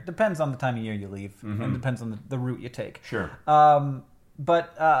year. Depends on the time of year you leave, and depends on the route you take. Sure. So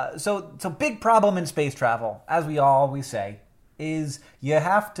big problem in space travel, as we always say, is you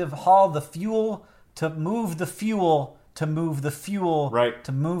have to haul the fuel to move the fuel to move the fuel Right.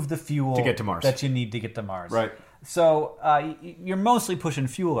 to move the fuel To get to Mars. that you need to get to Mars. Right. So you're mostly pushing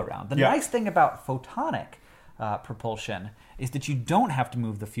fuel around. The Yeah. nice thing about photonic propulsion is that you don't have to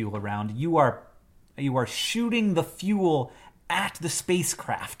move the fuel around. You are shooting the fuel at the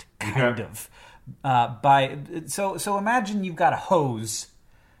spacecraft, kind of. So imagine you've got a hose,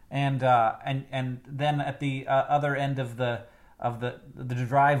 and then at the other end of the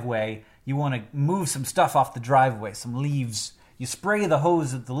driveway, you want to move some stuff off the driveway, some leaves. You spray the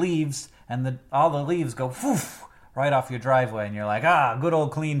hose at the leaves, and all the leaves go whoosh, right off your driveway, and you're like, good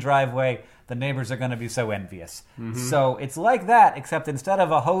old clean driveway. The neighbors are going to be so envious. So it's like that, except instead of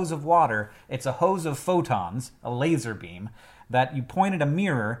a hose of water, it's a hose of photons, a laser beam, that you point at a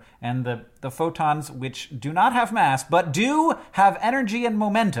mirror, and the photons, which do not have mass, but do have energy and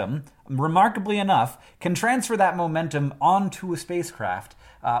momentum, remarkably enough, can transfer that momentum onto a spacecraft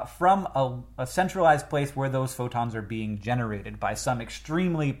from a centralized place where those photons are being generated by some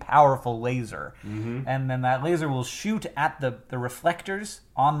extremely powerful laser. And then that laser will shoot at the reflectors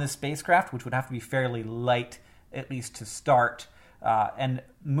on this spacecraft, which would have to be fairly light, at least to start, and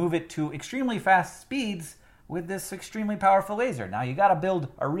move it to extremely fast speeds with this extremely powerful laser. Now, you got to build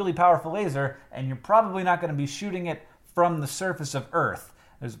a really powerful laser, and you're probably not going to be shooting it from the surface of Earth.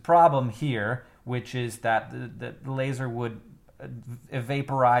 There's a problem here, which is that the laser would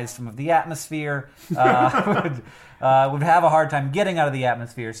vaporize some of the atmosphere, would have a hard time getting out of the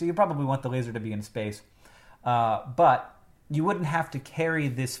atmosphere, so you probably want the laser to be in space. But you wouldn't have to carry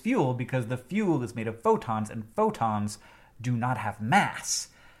this fuel because the fuel is made of photons, and photons do not have mass.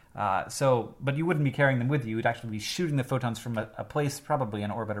 But you wouldn't be carrying them with you. You'd actually be shooting the photons from a place probably in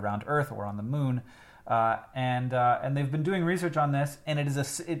orbit around Earth or on the moon. And they've been doing research on this, and it's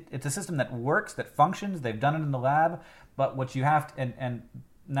a system that works, that functions. They've done it in the lab, but what you have to, and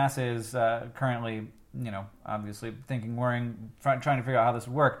NASA is currently, obviously trying to figure out how this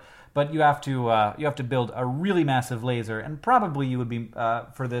would work. But you have to build a really massive laser, and probably you would be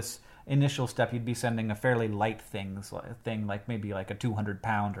for this initial step, you'd be sending a fairly light thing like maybe like a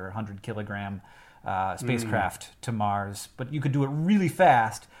 200-pound or 100-kilogram spacecraft to Mars. But you could do it really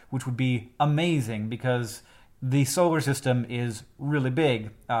fast, which would be amazing because the solar system is really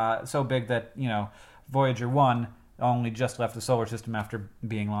big, so big that Voyager 1 only just left the solar system after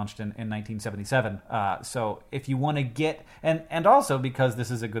being launched in 1977. So if you want to get... And also because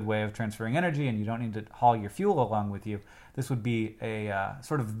this is a good way of transferring energy and you don't need to haul your fuel along with you, this would be a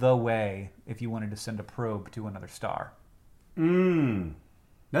sort of the way if you wanted to send a probe to another star.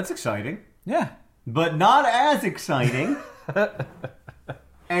 That's exciting. Yeah. But not as exciting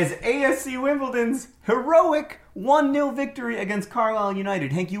as AFC Wimbledon's heroic 1-0 victory against Carlisle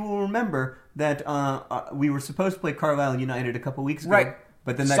United. Hank, you will remember that we were supposed to play Carlisle United a couple weeks ago. Right.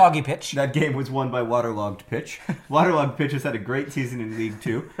 But then Soggy pitch. That game was won by Waterlogged Pitch. Waterlogged Pitch has had a great season in League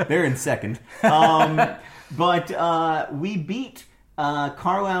Two. They're in second. But we beat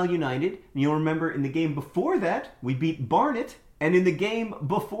Carlisle United. And you'll remember in the game before that, we beat Barnet. And in the game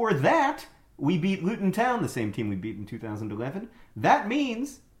before that, we beat Luton Town, the same team we beat in 2011. That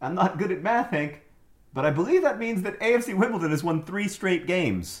means, I'm not good at math, Hank, but I believe that means that AFC Wimbledon has won 3 straight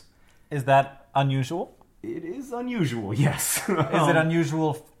games. Is that unusual? It is unusual, yes. Is it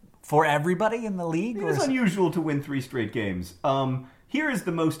unusual for everybody in the league? It is unusual to win 3 straight games. Here is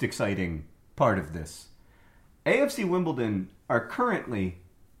the most exciting part of this. AFC Wimbledon are currently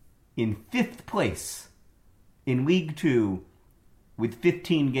in 5th place in League Two with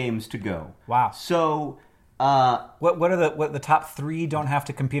 15 games to go. Wow. So... what are the top 3 don't have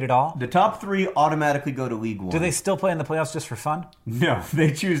to compete at all? The top 3 automatically go to League One. Do they still play in the playoffs just for fun? No,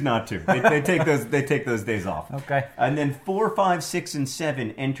 they choose not to. They take those days off. Okay. And then 4, 5, 6, and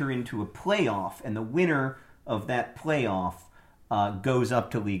 7 enter into a playoff, and the winner of that playoff goes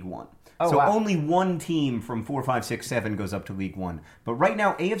up to League One. Oh, so wow. only one team from 4, 5, 6, 7 goes up to League One. But right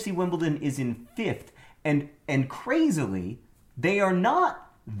now, AFC Wimbledon is in 5th, and crazily, they are not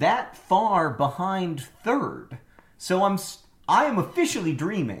that far behind 3rd. So I am officially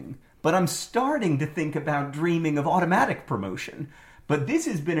dreaming, but I'm starting to think about dreaming of automatic promotion. But this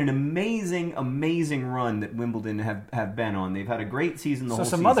has been an amazing, amazing run that Wimbledon have been on. They've had a great season the whole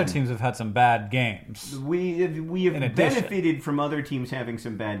season. So some other teams have had some bad games. We have benefited from other teams having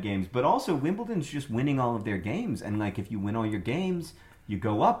some bad games, but also Wimbledon's just winning all of their games. And like, if you win all your games, you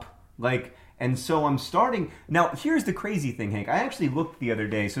go up. And so I'm starting... Now, here's the crazy thing, Hank. I actually looked the other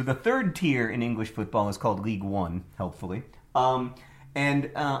day. So the 3rd tier in English football is called League One, helpfully.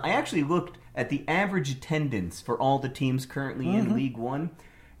 And I actually looked at the average attendance for all the teams currently in League One.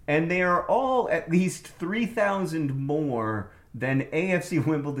 And they are all at least 3,000 more than AFC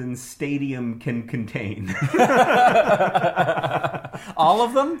Wimbledon's stadium can contain. All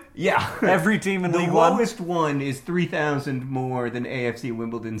of them? Yeah. Every team in League One? The lowest one is 3,000 more than AFC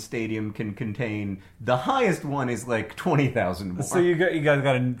Wimbledon Stadium can contain. The highest one is like 20,000 more. So you guys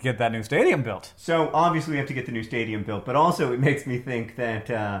got to get that new stadium built. So obviously we have to get the new stadium built, but also it makes me think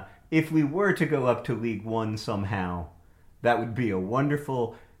that if we were to go up to League One somehow, that would be a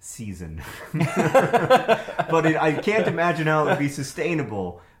wonderful season. But I can't imagine how it would be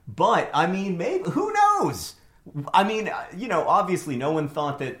sustainable. But, I mean, maybe, who knows? I mean, obviously no one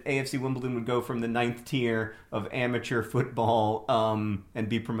thought that AFC Wimbledon would go from the 9th tier of amateur football and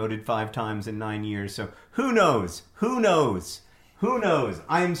be promoted 5 times in 9 years. So who knows? Who knows? Who knows?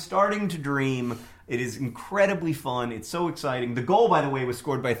 I am starting to dream. It is incredibly fun. It's so exciting. The goal, by the way, was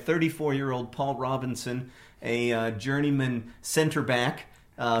scored by 34-year-old Paul Robinson, a journeyman center back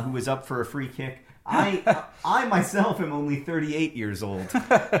who was up for a free kick. I myself am only 38 years old.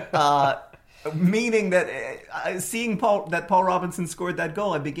 Meaning that seeing Paul Robinson scored that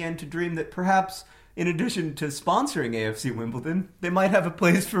goal, I began to dream that perhaps, in addition to sponsoring AFC Wimbledon, they might have a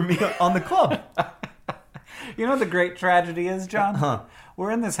place for me on the club. You know what the great tragedy is, John? Huh.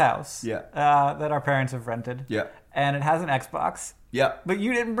 We're in this house that our parents have rented. Yeah. And it has an Xbox. Yeah. But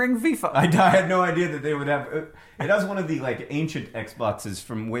you didn't bring FIFA. I had no idea that they would have... It has one of the ancient Xboxes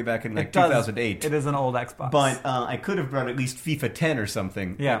from way back in 2008. It is an old Xbox. But I could have brought at least FIFA 10 or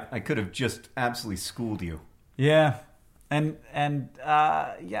something. Yeah. I could have just absolutely schooled you. Yeah. And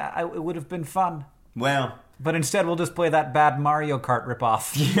it would have been fun. Well... But instead, we'll just play that bad Mario Kart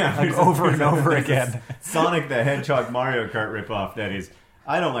ripoff yeah, over and over again. Sonic the Hedgehog Mario Kart ripoff, that is.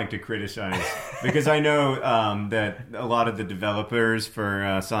 I don't like to criticize because I know that a lot of the developers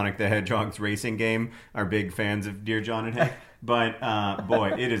for Sonic the Hedgehog's racing game are big fans of Dear John and Hank. But,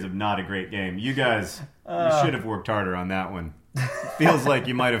 boy, it is not a great game. You guys you should have worked harder on that one. Feels like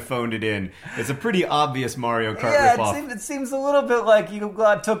you might have phoned it in. It's a pretty obvious Mario Kart ripoff. It seems a little bit like you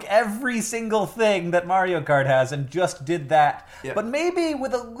took every single thing that Mario Kart has and just did that. Yep. But maybe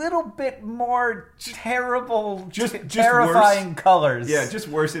with a little bit more terrible, terrifying worse. Colors. Yeah, just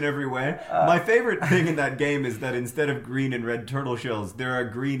worse in every way. My favorite thing in that game is that instead of green and red turtle shells, there are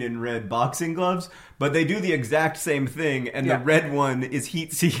green and red boxing gloves. But they do the exact same thing, and the red one is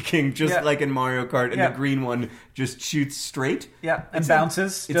heat-seeking, just like in Mario Kart, and the green one just shoots straight. Yeah, and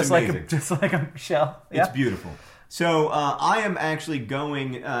bounces, just like a shell. It's beautiful. So I am actually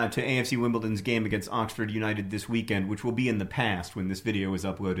going to AFC Wimbledon's game against Oxford United this weekend, which will be in the past when this video is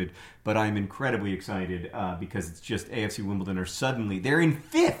uploaded. But I'm incredibly excited because it's just AFC Wimbledon are suddenly... They're in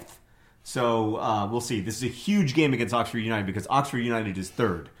 5th! So we'll see. This is a huge game against Oxford United because Oxford United is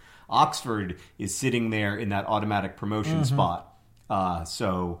 3rd. Oxford is sitting there in that automatic promotion spot.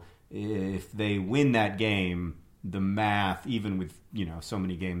 So if they win that game, the math, even with so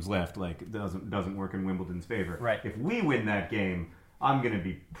many games left, doesn't work in Wimbledon's favor. Right. If we win that game, I'm going to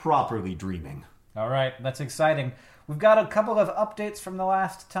be properly dreaming. All right, that's exciting. We've got a couple of updates from the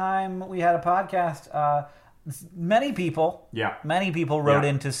last time we had a podcast. Many people wrote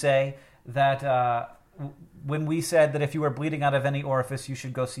in to say that when we said that if you were bleeding out of any orifice, you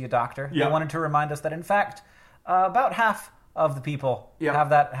should go see a doctor. They wanted to remind us that, in fact, about half of the people have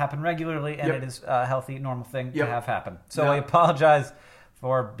that happen regularly, and it is a healthy, normal thing to have happen. So I apologize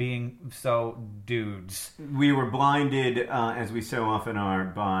for being so dudes. We were blinded, as we so often are,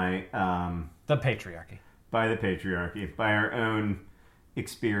 by... the patriarchy. by the patriarchy, by our own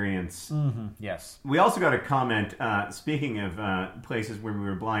experience. Mm-hmm. Yes. We also got a comment, speaking of places where we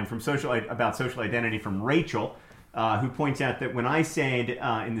were blind, about social identity from Rachel, who points out that when I said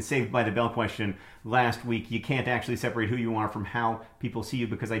in the Saved by the Bell question last week, you can't actually separate who you are from how people see you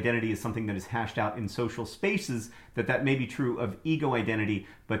because identity is something that is hashed out in social spaces, that may be true of ego identity,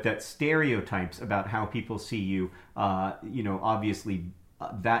 but that stereotypes about how people see you, obviously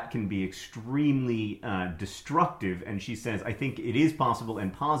that can be extremely destructive. And she says, I think it is possible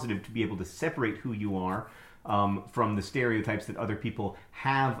and positive to be able to separate who you are from the stereotypes that other people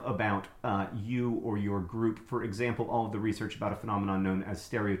have about you or your group. For example, all of the research about a phenomenon known as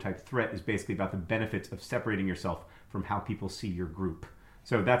stereotype threat is basically about the benefits of separating yourself from how people see your group.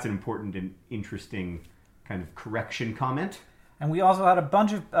 So that's an important and interesting kind of correction comment. And we also had a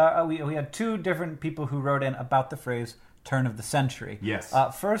bunch of, we had two different people who wrote in about the phrase turn of the century. Yes.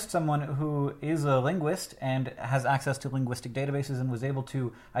 First, someone who is a linguist and has access to linguistic databases and was able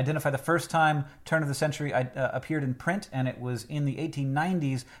to identify the first time turn of the century appeared in print, and it was in the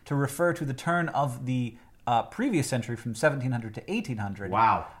 1890s to refer to the turn of the previous century from 1700 to 1800.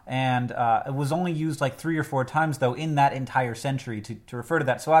 Wow. And it was only used like 3 or 4 times, though, in that entire century to refer to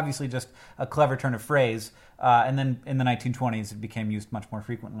that. So obviously just a clever turn of phrase. And then in the 1920s, it became used much more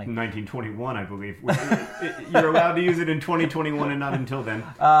frequently. 1921, I believe. You're allowed to use it in 2021 and not until then.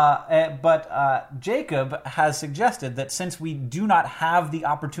 But Jacob has suggested that since we do not have the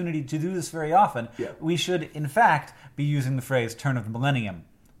opportunity to do this very often, we should, in fact, be using the phrase turn of the millennium.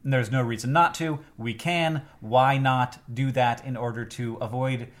 And there's no reason not to. We can. Why not do that in order to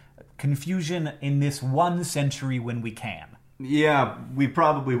avoid confusion in this one century when we can? Yeah, we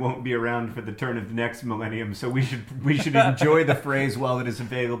probably won't be around for the turn of the next millennium, so we should enjoy the phrase while it is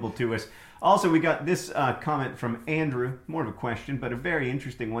available to us. Also, we got this comment from Andrew, more of a question, but a very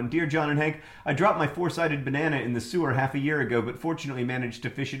interesting one. Dear John and Hank, I dropped my 4-sided banana in the sewer half a year ago, but fortunately managed to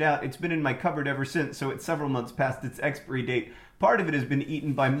fish it out. It's been in my cupboard ever since, so it's several months past its expiry date. Part of it has been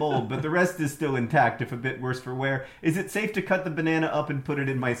eaten by mold, but the rest is still intact, if a bit worse for wear. Is it safe to cut the banana up and put it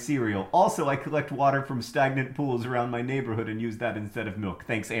in my cereal? Also, I collect water from stagnant pools around my neighborhood and use that instead of milk.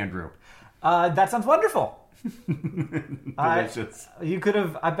 Thanks, Andrew. That sounds wonderful. Delicious. You could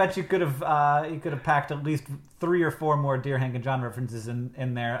have packed at least 3 or 4 more Dear Hank and John references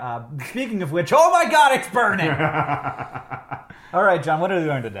in there. Speaking of which, oh my God, it's burning! All right, John, what did we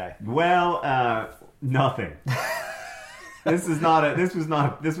learn today? Well, nothing. This was not a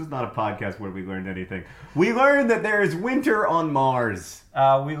podcast where we learned anything. We learned that there is winter on Mars.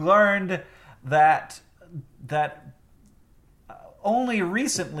 We learned that only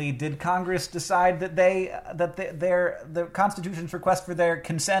recently did Congress decide that the Constitution's request for their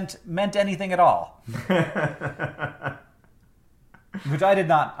consent meant anything at all. Which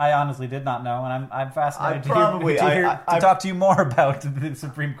I honestly did not know, and I'm fascinated to talk to you more about the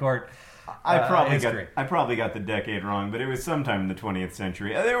Supreme Court. I probably got the decade wrong, but it was sometime in the 20th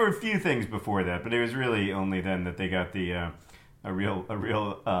century. There were a few things before that, but it was really only then that they got the a real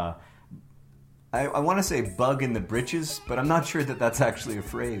I want to say bug in the britches, but I'm not sure that that's actually a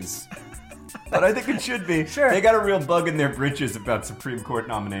phrase. But I think it should be. Sure. They got a real bug in their britches about Supreme Court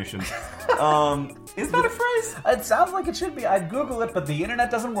nominations. Is that a phrase? It sounds like it should be. I'd Google it, but the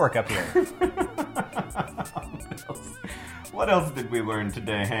internet doesn't work up here. What else did we learn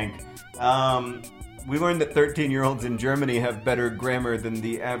today, Hank? We learned that 13-year-olds in Germany have better grammar than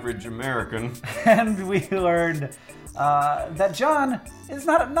the average American. And we learned that John is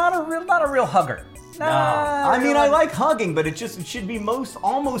not a real hugger. No. I mean, I like hugging, but it should be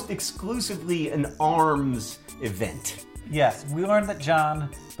almost exclusively an arms event. Yes, we learned that John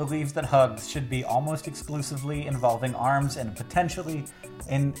believes that hugs should be almost exclusively involving arms and potentially,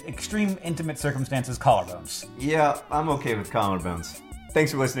 in extreme intimate circumstances, collarbones. Yeah, I'm okay with collarbones.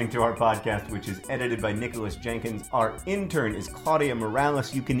 Thanks for listening to our podcast, which is edited by Nicholas Jenkins. Our intern is Claudia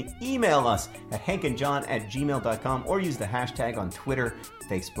Morales. You can email us at hankandjohn@gmail.com or use the hashtag on Twitter,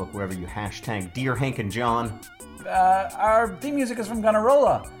 Facebook, wherever you hashtag Dear Hank and John. Our theme music is from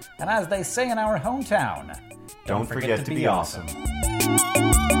Gunnarolla, and as they say in our hometown, don't forget to be awesome.